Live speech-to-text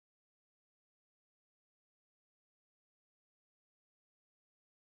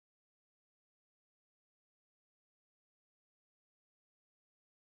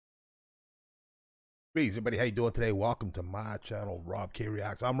Greetings, everybody. How you doing today? Welcome to my channel, Robk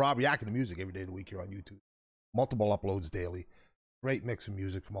Reacts. I'm Rob, reacting to music every day of the week here on YouTube. Multiple uploads daily. Great mix of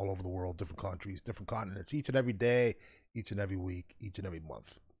music from all over the world, different countries, different continents, each and every day, each and every week, each and every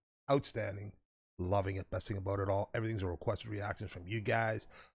month. Outstanding. Loving it. Best thing about it all, everything's a requested reactions from you guys.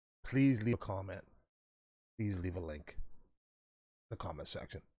 Please leave a comment. Please leave a link in the comment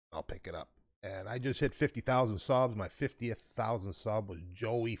section. I'll pick it up. And I just hit 50,000 subs. My 50,000th sub was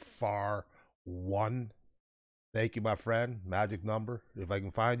Joey Farr 1. Thank you, my friend. Magic number. If I can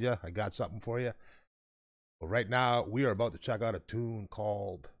find you, I got something for you. But right now, we are about to check out a tune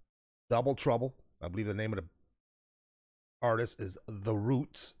called Double Trouble. I believe the name of the artist is The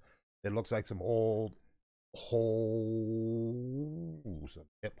Roots. It looks like some old, some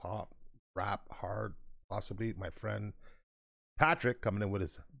hip-hop, rap, hard, possibly. My friend Patrick coming in with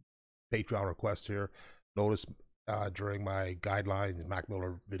his Patreon request here. Notice during my guidelines Mac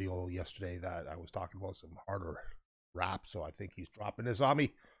Miller video yesterday that I was talking about some harder rap, so I think he's dropping this on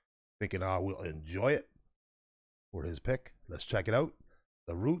me, thinking I will enjoy it for his pick. Let's check it out.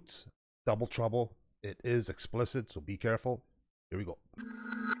 The Roots, Double Trouble. It is explicit, so be careful. Here we go.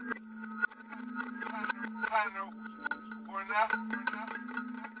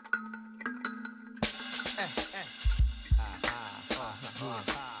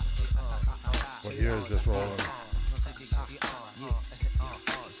 What year is this rolling?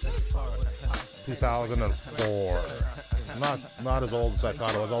 2004. Not as old as I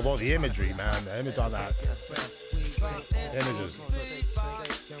thought it was, although the imagery, man, the image on that. Images.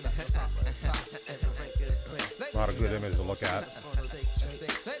 Not a good image to look at.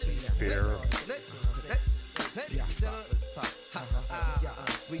 Fear.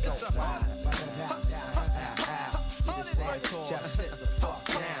 Just sit the fuck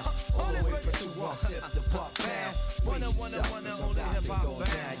down. All the way for 215 the buck down.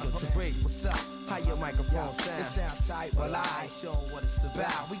 What's up? How your microphone sound? It sound tight, well I ain't showing what it's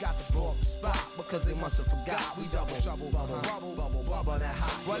about. We got the blow up the spot because they must have forgot. We double trouble, bubble that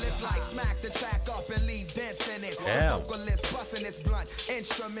hot. Well, it's like smack the track up and leave dents in it. Damn. Vocalists busting its blunt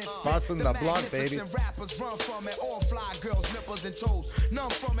instruments. Busting the blunt, baby. Rappers run from it. All fly girls, nipples and toes. None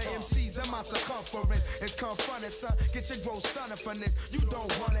from it. MCs in my circumference. It's confronted, son. Get your growth stunning for this. You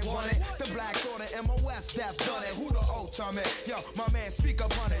don't want it. The Black Order, MOS, Def done it. Who the ultimate? Yo, my man, speak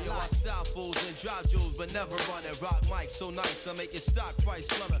up on it. Yo, I stop fools and drop jewels, but never run it. Rock mic so nice, I make your stock price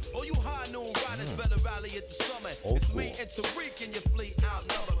plummet. Oh, you high noon riders better rally at the summit. It's me and Tariq and your fleet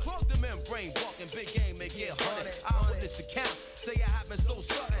outnumbered. Plug them in, brain walking, big game, and get hunted. I on this account, say it happened so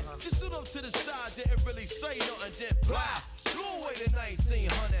sudden. Just stood up to the side, didn't really say nothing, then blah. Blew away to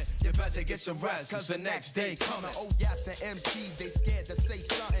 1900. You better get some rest, cause the next day coming. Oh yes, and MCs, they scared to say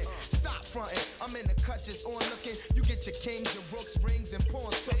something. Stop fronting, I'm in the cut just on looking. You get your kings, your rooks, rings, and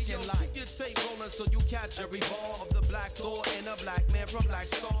pawns talking like. Keep your tape rolling so you catch every ball of the Black Lord and a black man from Black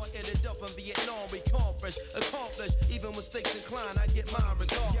Star. Ended up in Vietnam, we accomplished. Even mistakes inclined, I get mine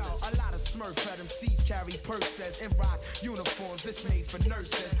regardless. Yo, a lot of Smurf at MCs carry purses and rock uniforms. It's made for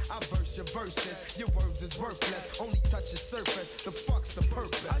nurses. I verse your verses, your words is worthless. Only touch the surface. The fuck's the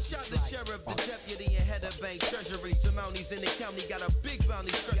purpose? I shot the sheriff, the deputy, and head of bank treasury. Some mounties in the county got a big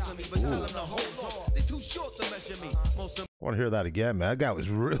bounty stressing me, but tell them to hold on. They too short to measure me. I want to hear that again, man. That guy was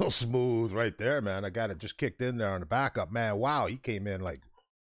real smooth right there, man. I got it just kicked in there on the backup, man. Wow, he came in like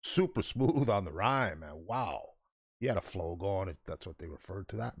super smooth on the rhyme, man. Wow, he had a flow going, if that's what they referred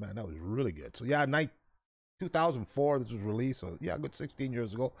to that, man. That was really good. So yeah, 2004 this was released, so yeah, a good 16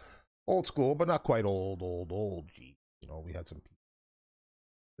 years ago. Old school, but not quite old. Gee, you know, we had some people.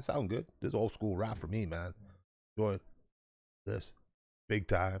 It sound good. This is old school rap for me, man. Enjoying this big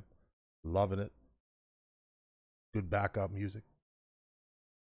time, loving it. Good backup music,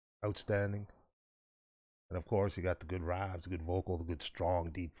 outstanding, and of course you got the good rhymes, the good vocal, the good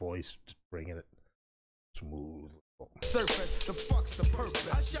strong deep voice, just bringing it smooth. Surface, the fuck's the purpose?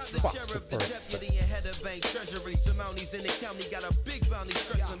 I shot the sheriff, the deputy, and head of bank treasury. Some mounties in the county got a big bounty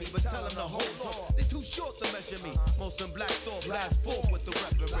stressing me, but tell them to hold on. They too short to measure me. Most in Black Thought blast forth with the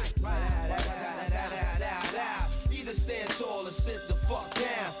weaponry. Either stand tall or sit the fuck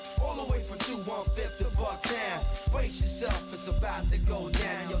down. All the way from 215 to Bucktown. Brace yourself, it's about to go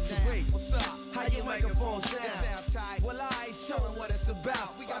down. Yo, Tariq, what's up? How your microphone sound? Well, I ain't showing what it's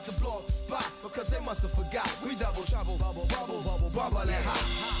about. We got to blow up the spot because they must have forgot. We double trouble, bubble and hot.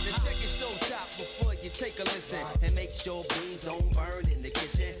 Then check your stove top before you take a listen, and make sure beans don't burn in the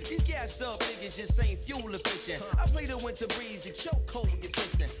kitchen. These gassed up niggas just ain't fuel efficient. I play the winter breeze, the choke hold your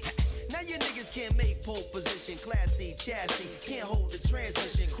piston. Now Now you niggas can't make pole position. Class C chassis can't hold the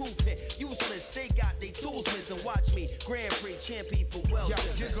transmission. Crew pit useless. They got they tools missing. Watch me, Grand Prix champion for well. Yo,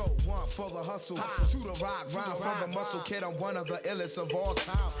 you go one for the hustle, to the rock, round for the muscle kid. I'm one of the illest of all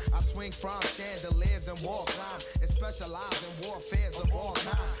time. I swing from chandeliers and wall climb, and specialize in warfares of all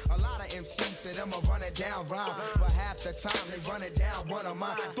kind. A lot of MCs say them a run it down rhyme, but half the time they run it down one of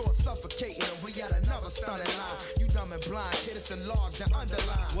mine. Thoughts suffocating them, we got another stunning line. You dumb and blind, kid, it's enlarged and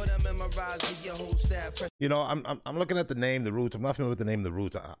underlined. What I memorize with your whole staff. You know, I'm looking at the name, The Roots. I'm not familiar with the name, The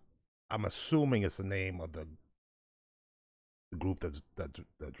Roots. I'm assuming it's the name of the group that's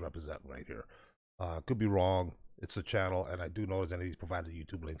representing right here. Could be wrong. It's a channel, and I do notice any of these provided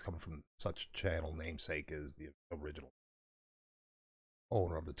YouTube links coming from such channel namesake as the original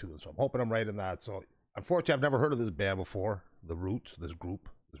owner of the two. So I'm hoping I'm right in that. So unfortunately, I've never heard of this band before. The Roots, this group,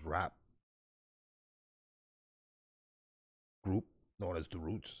 this rap group known as The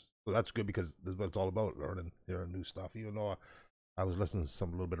Roots. So that's good because this is what it's all about, learning, hearing new stuff. Even though I was listening to some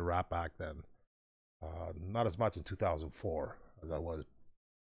little bit of rap back then. Not as much in 2004 as I was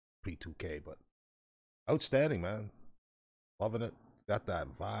pre-2K, but outstanding, man. Loving it. Got that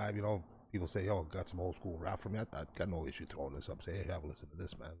vibe, you know. People say, "Yo, got some old school rap from me." I got no issue throwing this up. Say, "Hey, have a listen to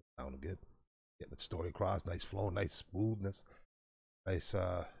this, man. Sounding good. Getting the story across. Nice flow, nice smoothness. Nice,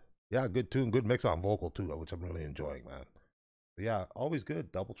 yeah, good tune, good mix on vocal too, which I'm really enjoying, man. But yeah, always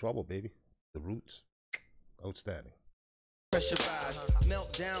good. Double trouble, baby. The Roots, outstanding. Pressurize,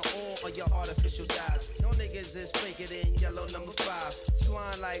 melt down all of your artificial dyes. No niggas is faker than yellow number 5.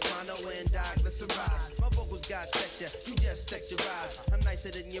 Swine like Mono and Diglyceride. My vocals got texture, you just texturize. I'm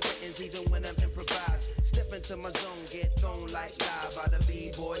nicer than your writtens even when I'm improvised. Step into my zone, get thrown like live by the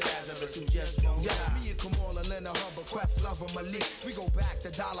B-boy Lazarus who just won't die. Me and Kamala, Linda, Humber, Quest, Lover, Malik. We go back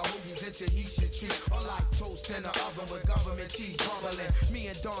to dollar hoodies into Heisha tree. Or like toast in the oven with government cheese bubbling. Me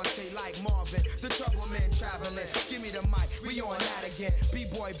and Dante like Marvin, the trouble man traveling. Give me the mic. We on that again,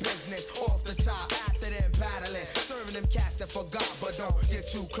 B-boy business, off the top, after them battling, serving them cats that forgot, but don't get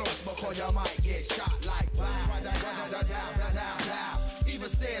too close because you might get shot like blah. Either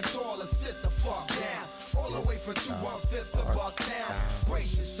stand tall or sit the fuck down, all the way from 215 to Bucktown.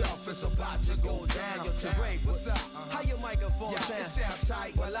 Brace yourself, it's about to go down. Yo, Terray, what's up? How your microphone It sound? sound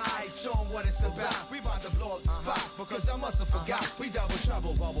tight, well I ain't showing what it's about. We about to blow up the spot, because I must have forgot. We double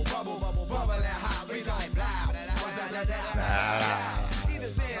trouble, bubble, bubble, bubble, bubble and hot. We like blah, either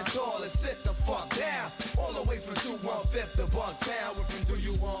stand tall or sit the fuck down, all the way from 215 to Bucktown. We're from do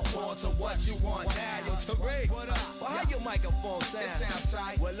you want more to what you want now. Yo, Terray, what up? Well, how your microphone sound? It sounds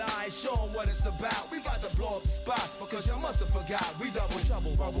tight. Well, I ain't showing what it's about. We about to blow up the spot, because you must have forgot. We double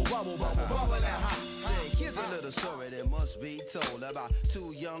trouble, bubble, bubble, bubble, bubble and hot. Say, here's a little story that must be told about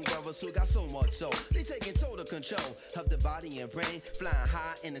two young brothers who got so much soul. They taking total control of the body and brain, flying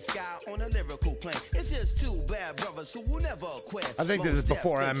high in the sky on a lyrical plane. It's just two bad brothers who will never quit. I think this is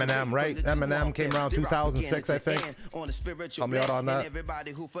before Eminem, right? Eminem came around 2006, I think. On the spiritual Help me out on that. and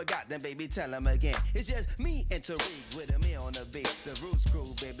everybody who forgot them, baby, tell them again. It's just me and Tariq with a me on the beat. The Roots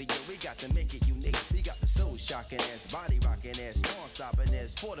crew, baby, yo, we got to make it unique. We got the soul shocking ass, body rocking ass, non-stopping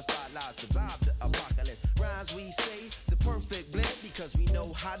ass, fortified lives, survive the apocalypse. Rhymes we say, the perfect blend, because we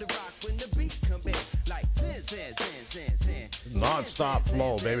know how to rock when the beat come in. Like sin, sin, sin, sin, sin. Non-stop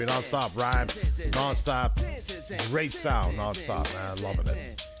flow, baby. Non-stop rhyme. Non-stop. Great sound. Non-stop, man. Loving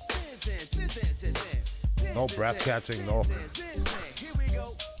it. No breath catching. No.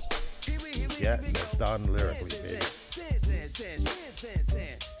 Getting it done lyrically, baby.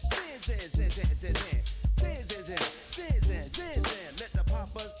 Let the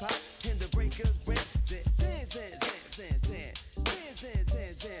poppers pop and the breakers break.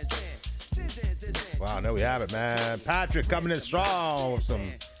 Wow, there we have it, man. Patrick coming in strong with some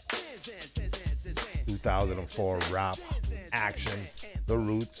 2004 rap action. The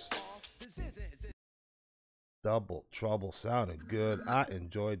Roots. Double trouble sounded good. I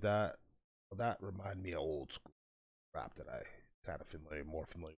enjoyed that. That reminded me of old school rap that I kind of more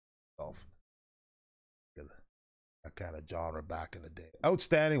familiar with myself. That kind of genre back in the day.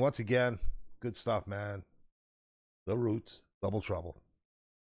 Outstanding once again. Good stuff, man. The Roots, Double Trouble.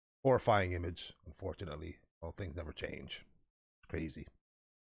 Horrifying image, unfortunately. Well, things never change. Crazy.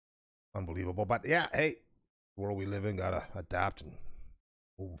 Unbelievable. But yeah, hey, the world we live in, gotta adapt and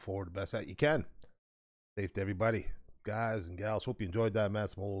move forward the best that you can. Safe to everybody. Guys and gals, hope you enjoyed that, man.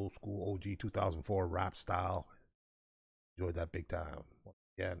 Some old school OG 2004 rap style. Enjoyed that big time. Once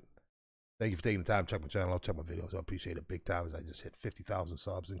again, thank you for taking the time to check my channel out, check my videos. I appreciate it big time as I just hit 50,000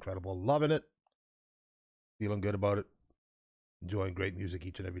 subs. Incredible. Loving it. Feeling good about it. Enjoying great music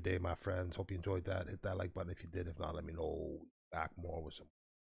each and every day, my friends. Hope you enjoyed that. Hit that like button if you did. If not, let me know. Back more with some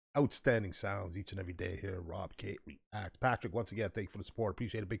Outstanding sounds each and every day here. Rob, Kate, React. Patrick, once again, thank you for the support.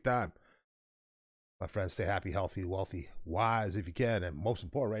 Appreciate it big time. My friends, stay happy, healthy, wealthy, wise if you can. And most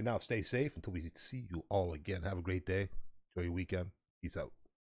important right now, stay safe until we see you all again. Have a great day. Enjoy your weekend. Peace out.